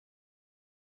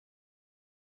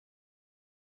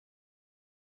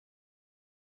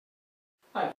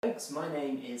Hi folks, my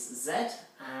name is Zed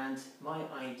and my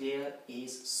idea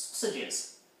is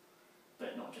sausages.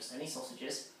 But not just any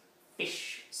sausages,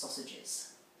 fish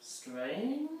sausages.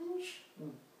 Strange,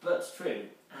 but true,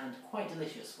 and quite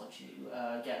delicious once you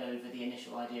get over the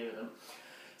initial idea of them.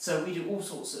 So we do all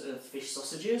sorts of fish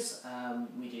sausages.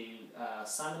 We do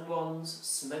salmon ones,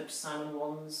 smoked salmon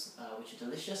ones, which are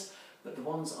delicious, but the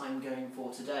ones I'm going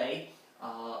for today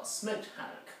are smoked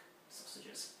haddock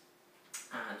sausages.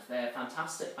 And they're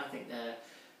fantastic. I think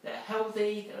they're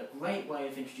healthy, they're a great way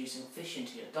of introducing fish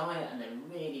into your diet, and they're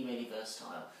really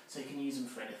versatile. So you can use them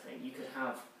for anything. You could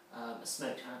have a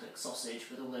smoked haddock sausage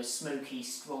with all those smoky,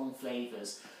 strong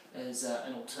flavours as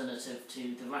an alternative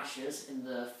to the rashers in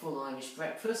the full Irish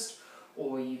breakfast,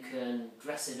 or you can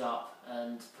dress it up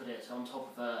and put it on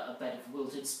top of a bed of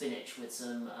wilted spinach with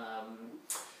some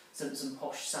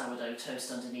posh sourdough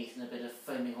toast underneath and a bit of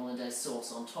foamy hollandaise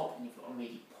sauce on top, and you've got a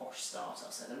really posh starter,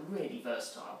 so they're really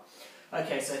versatile.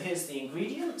 Okay, so here's the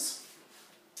ingredients.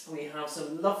 We have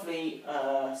some lovely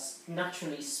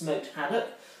naturally smoked haddock,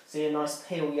 see a nice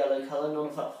pale yellow colour, none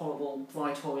of that horrible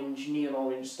bright orange, neon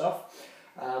orange stuff,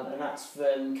 and that's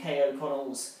from Kay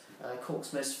O'Connell's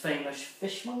Cork's most famous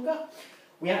fishmonger.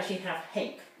 We actually have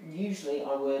hake. Usually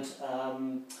I would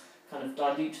kind of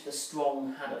dilute the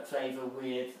strong haddock flavour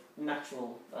with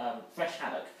natural fresh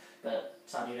haddock, but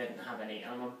sadly they didn't have any,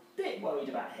 and I'm a bit worried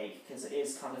about hake because it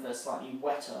is kind of a slightly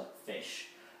wetter fish,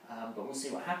 but we'll see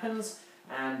what happens.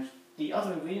 And the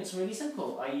other ingredients are really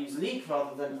simple. I use leek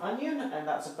rather than onion, and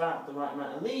that's about the right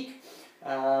amount of leek.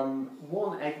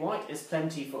 1 egg white is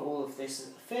plenty for all of this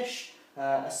fish,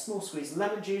 a small squeeze of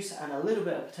lemon juice, and a little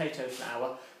bit of potato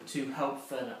flour to help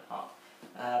firm it up.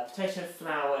 Potato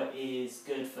flour is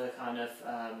good for kind of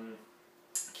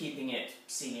keeping it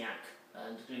celiac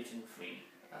and gluten-free,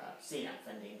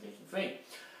 celiac-friendly and gluten-free.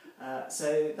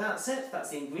 So that's it,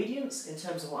 that's the ingredients. In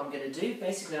terms of what I'm going to do,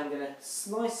 basically I'm going to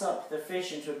slice up the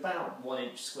fish into about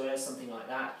 1-inch squares, something like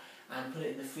that, and put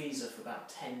it in the freezer for about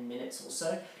 10 minutes or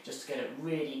so, just to get it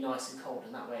really nice and cold,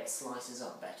 and that way it slices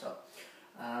up better.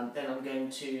 Then I'm going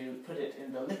to put it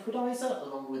in the liquidizer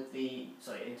along with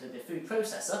into the food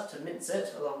processor to mince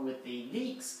it along with the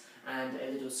leeks and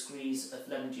a little squeeze of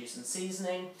lemon juice and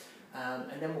seasoning.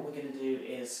 And then what we're going to do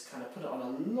is kind of put it on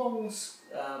a long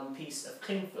piece of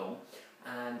cling film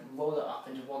and roll it up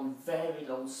into one very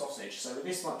long sausage. So with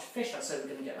this much fish, I'd say we're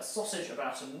going to get a sausage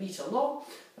about 1 metre long,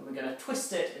 and we're going to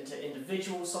twist it into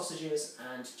individual sausages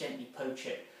and gently poach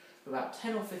it for about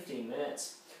 10 or 15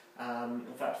 minutes.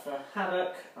 In fact, for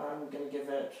haddock, I'm going to give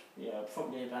it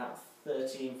probably about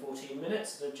 13-14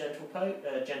 minutes of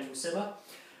gentle simmer,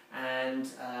 and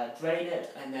drain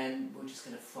it, and then we're just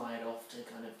going to fry it off to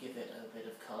kind of give it a bit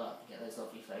of colour and get those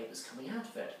lovely flavours coming out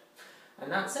of it.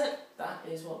 And that's it. That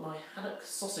is what my haddock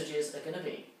sausages are going to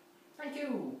be. Thank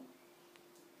you!